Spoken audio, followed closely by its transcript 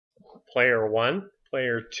player 1,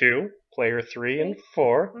 player 2, player 3, and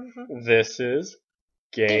 4. This is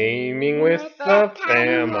Gaming with the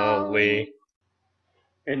Family.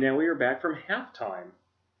 And now we are back from halftime.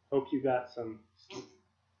 Hope you got some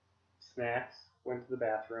snacks, went to the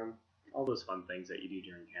bathroom, all those fun things that you do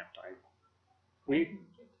during halftime. You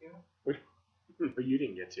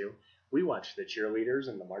didn't get to. We watched the cheerleaders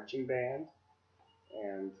and the marching band,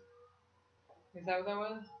 and... Is that what that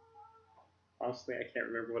was? Honestly, I can't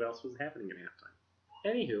remember what else was happening at halftime.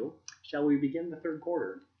 Anywho, shall we begin the third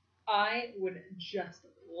quarter? I would just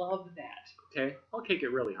love that. Okay, I'll kick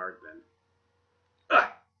it really hard then.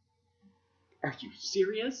 Ugh. Are you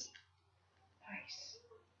serious? Nice.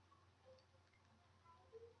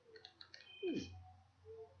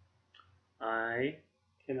 I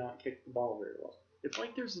cannot kick the ball very well. It's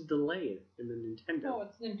like there's a delay in the Nintendo. No,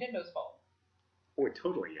 it's Nintendo's fault. Oh, it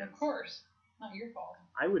totally is. Of course. Not your fault.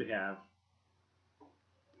 I wouldn't have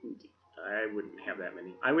that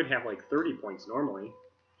many. I would have like 30 points normally.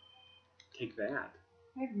 Take that.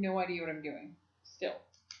 I have no idea what I'm doing. Still.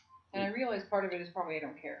 And I realize part of it is probably I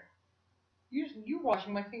don't care. You're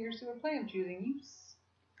watching my fingers to what play I'm choosing.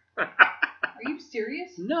 Are you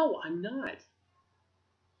serious? No, I'm not.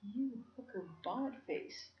 You hooker bonnet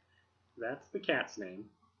face. That's the cat's name.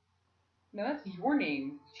 No, that's your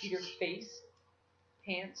name. Cheater face.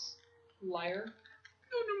 Pants. Liar.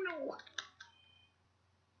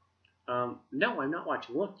 No. No, I'm not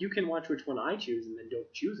watching. Look, you can watch which one I choose and then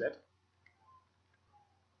don't choose it.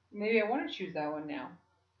 Maybe I want to choose that one now.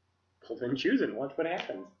 Well, then choose it and watch what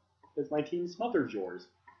happens. Because my team smothers yours.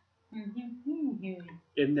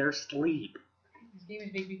 In their sleep. These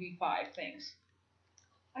games make me be 5, thanks.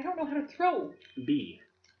 I don't know how to throw. B.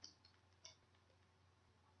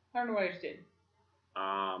 I don't know what I just did.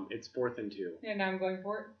 It's 4th and 2. Yeah, now I'm going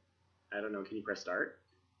for it. I don't know. Can you press start?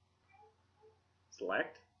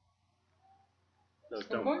 Select?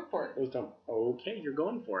 I'm going for it. Those don't. Okay, you're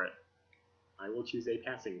going for it. I will choose a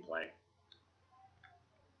passing play.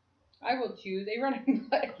 I will choose a running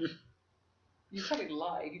play. You probably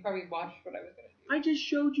lied. You probably watched what I was going to do. I just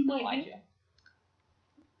showed you my hand.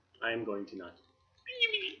 I am going to not.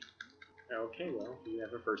 Okay, well, you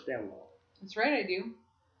have a first down ball. That's right, I do.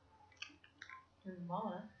 Your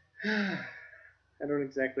mama. I don't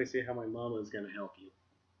exactly see how my mama is going to help you.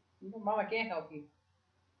 Your mama can't help you.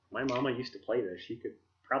 My mama used to play this. She could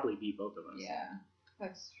probably beat both of us. Yeah,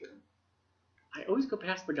 that's true. I always go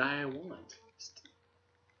past the guy I want.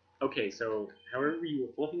 Okay, so however you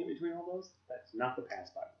were flipping it between all those, that's not the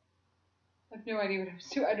pass button. I have no idea what I was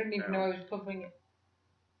doing. I didn't even know I was flipping it.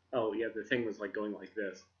 Oh, yeah, the thing was like going like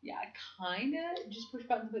this. Yeah, kinda. Just push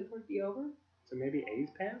buttons wait for it to be over. So maybe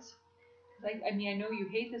A's pass? I mean, I know you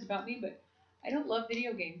hate this about me, but I don't love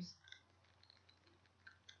video games.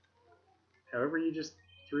 However you just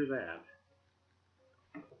threw that.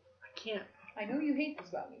 I can't. I know you hate this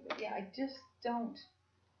about me, but yeah, I just don't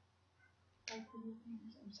like video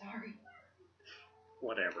games. I'm sorry.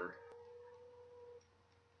 Whatever.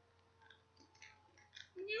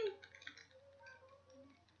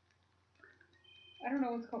 I don't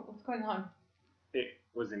know what's going on. It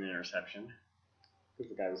was an interception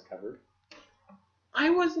because the guy was covered.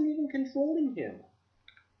 I wasn't even controlling him.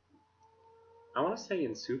 I want to say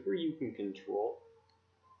in Super you can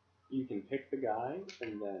pick the guy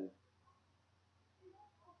and then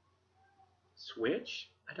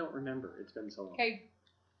switch? I don't remember. It's been so long. Okay.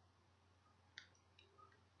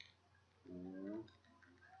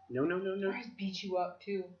 No. I just beat you up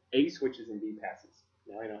too. A switches and B passes.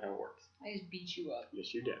 Now I know how it works. I just beat you up.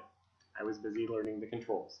 Yes, you did. I was busy learning the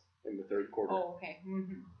controls in the third quarter. Oh, okay.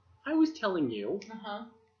 I was telling you. Uh-huh.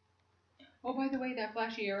 Oh, by the way, that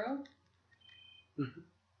flashy arrow?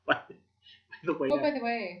 By the way, by the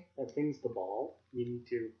way. That thing's the ball. You need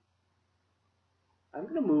to... I'm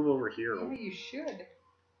going to move over here. Yeah, you should.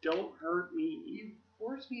 Don't hurt me. You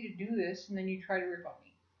forced me to do this, and then you try to rip on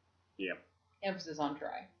me. Yep. Emphasis on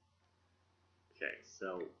try. Okay,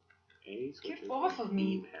 so A switches. Get off of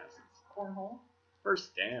me. B passes. Cornhole.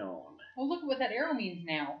 First down. Oh, look at what that arrow means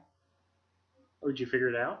now. Oh, did you figure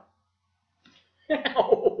it out?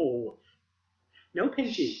 No! No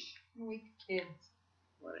pinchy. Weak kids.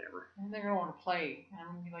 Whatever. And they're going to want to play. And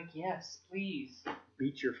I'm going to be like, yes, please.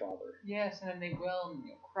 Beat your father. Yes, and then they will, and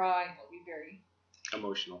you'll cry, and it'll be very...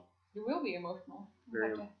 Emotional. It will be emotional.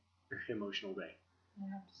 Very emotional day. I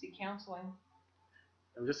have to see counseling.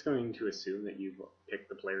 I'm just going to assume that you've picked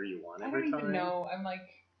the player you want I every time. don't even know. I'm like...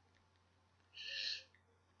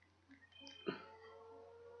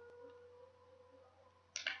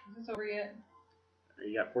 Is this over yet?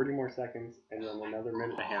 You got 40 more seconds, and then another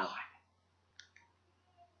minute and a half.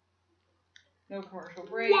 No commercial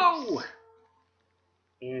breaks. Whoa!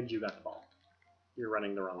 And you got the ball. You're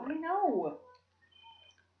running the wrong way. I know.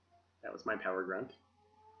 That was my power grunt.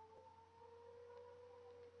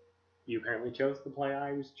 You apparently chose the play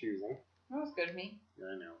I was choosing. That was good of me.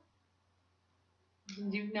 I know.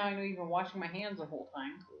 Now I know you've been washing my hands the whole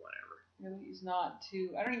time. Whatever. Really is not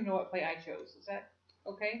too... I don't even know what play I chose. Is that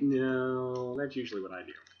okay? No, that's usually what I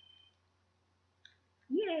do.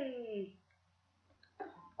 Yay!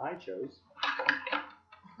 I chose.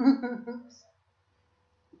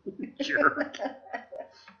 Jerk.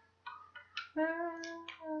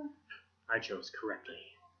 I chose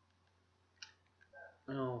correctly.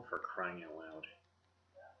 Oh, for crying out loud.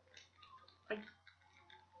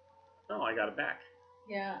 I got it back.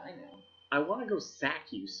 Yeah, I know. I want to go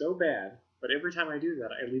sack you so bad, but every time I do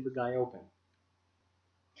that, I leave a guy open.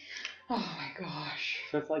 Oh my gosh.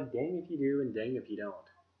 So it's like, dang if you do and dang if you don't.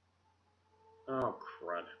 Oh,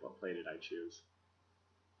 crud. What play did I choose?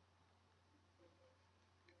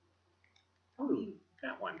 Oh,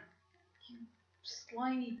 that one. You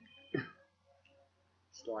slimy.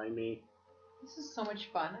 Slimy. This is so much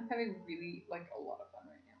fun. I'm having really, like, a lot of fun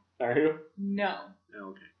right now. Are you? No. Oh,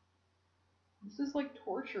 okay. This is like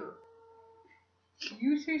torture.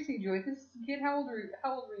 You seriously enjoy this? Kid, how old were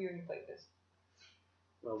you when you played this?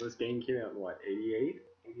 Well, this game came out in what, 88?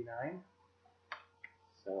 89?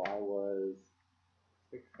 So I was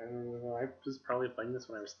 6, I don't know, I was probably playing this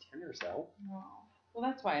when I was 10 or so. Oh. Well,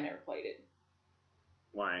 that's why I never played it.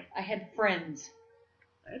 Why? I had friends.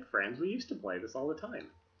 I had friends. We used to play this all the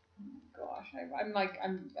time. Oh my gosh, I don't even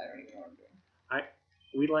know what I'm doing.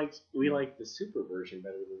 We liked the super version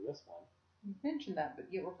better than this one. You mentioned that,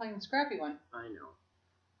 but yet we're playing the scrappy one. I know.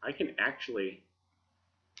 I can't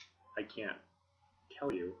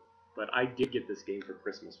tell you, but I did get this game for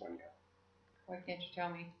Christmas one year. Why can't you tell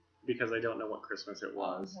me? Because I don't know what Christmas it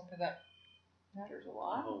was. Because that matters a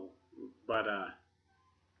lot. Oh, but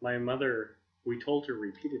my mother, we told her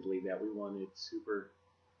repeatedly that we wanted Super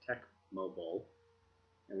Tecmo Bowl,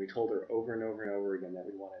 and we told her over and over and over again that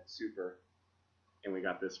we wanted Super, and we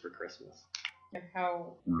got this for Christmas. Like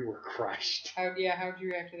how we were crushed. How'd you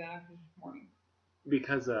react to that this morning?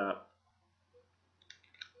 Because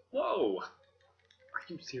whoa! Are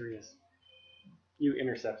you serious? You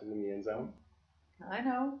intercepted in the end zone. I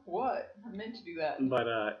know. What? I meant to do that.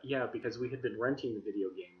 But yeah, because we had been renting the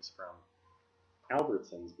video games from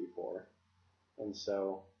Albertsons before, and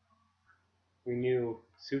so we knew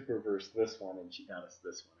Super versus this one, and she got us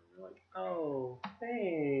this one, and we were like, oh,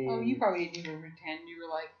 thanks. Oh, you probably didn't even pretend. You were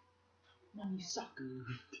like, Mom, you suck.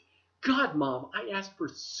 God, Mom, I asked for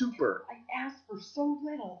Super. I asked for so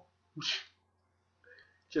little.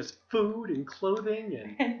 Just food and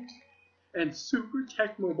clothing and Super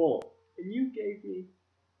Tecmo Bowl. And you gave me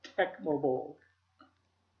Tecmo Bowl.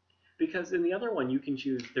 Because in the other one, you can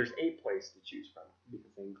choose, there's 8 plays to choose from,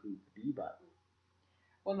 because they include the B button.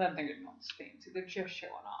 Well, then they're getting all fancy. They're just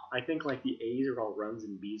showing off. I think like the A's are all runs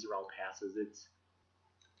and B's are all passes.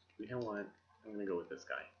 You know what? I'm going to go with this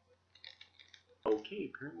guy. Okay,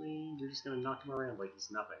 apparently you're just going to knock him around like he's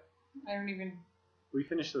nothing. I don't even... We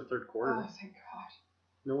finished the third quarter. Oh, thank God.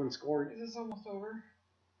 No one scored. Is this almost over?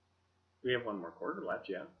 We have one more quarter left,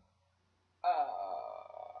 yeah.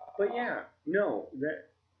 But yeah, no,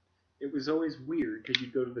 it was always weird because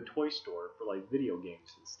you'd go to the toy store for like video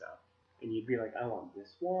games and stuff, and you'd be like, I want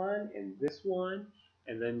this one,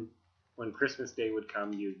 and then when Christmas Day would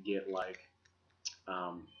come, you'd get like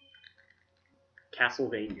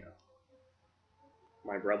Castlevania.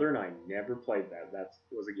 My brother and I never played that. That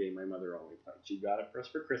was a game my mother only played. She got it for us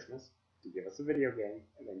for Christmas to give us a video game,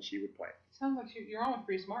 and then she would play it. Sounds like you're almost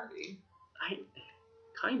pretty smart, dude.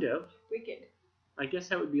 Kind of. Wicked. I guess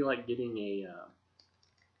that would be like getting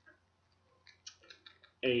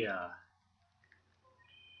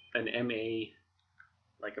an MA,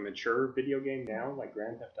 like a mature video game now, like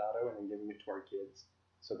Grand Theft Auto, and then giving it to our kids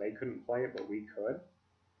so they couldn't play it, but we could.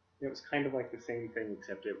 It was kind of like the same thing,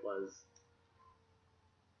 except it was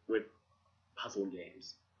with puzzle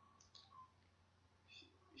games.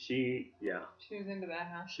 She was into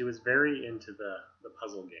that, huh? She was very into the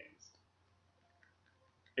puzzle games.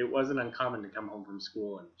 It wasn't uncommon to come home from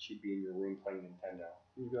school and she'd be in your room playing Nintendo.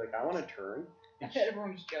 And you'd be like, I want to turn. I bet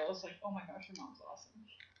everyone was jealous, like, oh my gosh, your mom's awesome.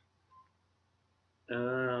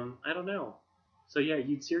 I don't know. So yeah,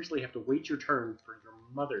 you'd seriously have to wait your turn for your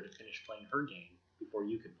mother to finish playing her game before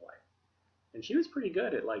you could play. And she was pretty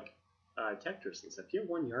good at like Tetris and stuff. You have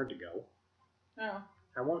 1 yard to go. Oh.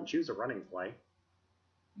 I won't choose a running play.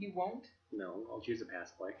 You won't? No, I'll choose a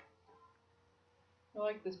pass play. I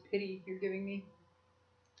like this pity you're giving me.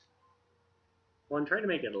 Well, I'm trying to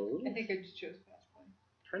make it a little... I think I just chose pass play.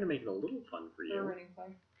 Trying to make it a little fun for you. Running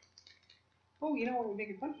fun. Oh, you know what would make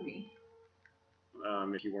it fun for me?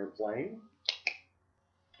 If you weren't playing?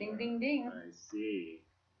 Ding, ding, ding. I see.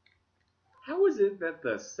 How is it that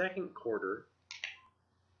the second quarter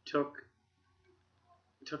took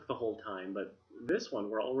the whole time, but this one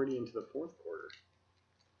we're already into the fourth quarter?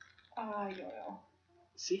 I don't know.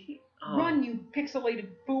 See? Run, you pixelated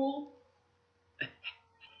fool!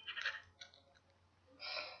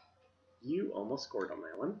 You almost scored on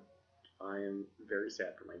that one. I am very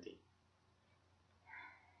sad for my team.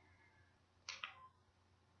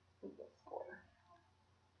 We'll score.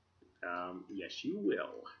 Yes, you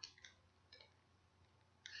will.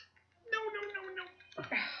 No.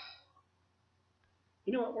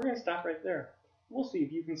 You know what? We're going to stop right there. We'll see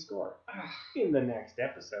if you can score in the next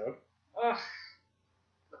episode. Ugh.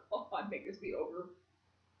 Oh, I'd make this be over.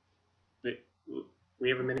 We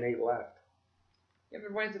have 1 minute 8 left. Yeah,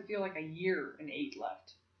 but why does it feel like a year and 8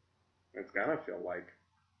 left? It's gonna feel like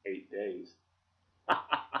 8 days.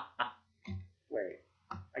 Wait,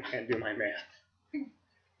 I can't do my math.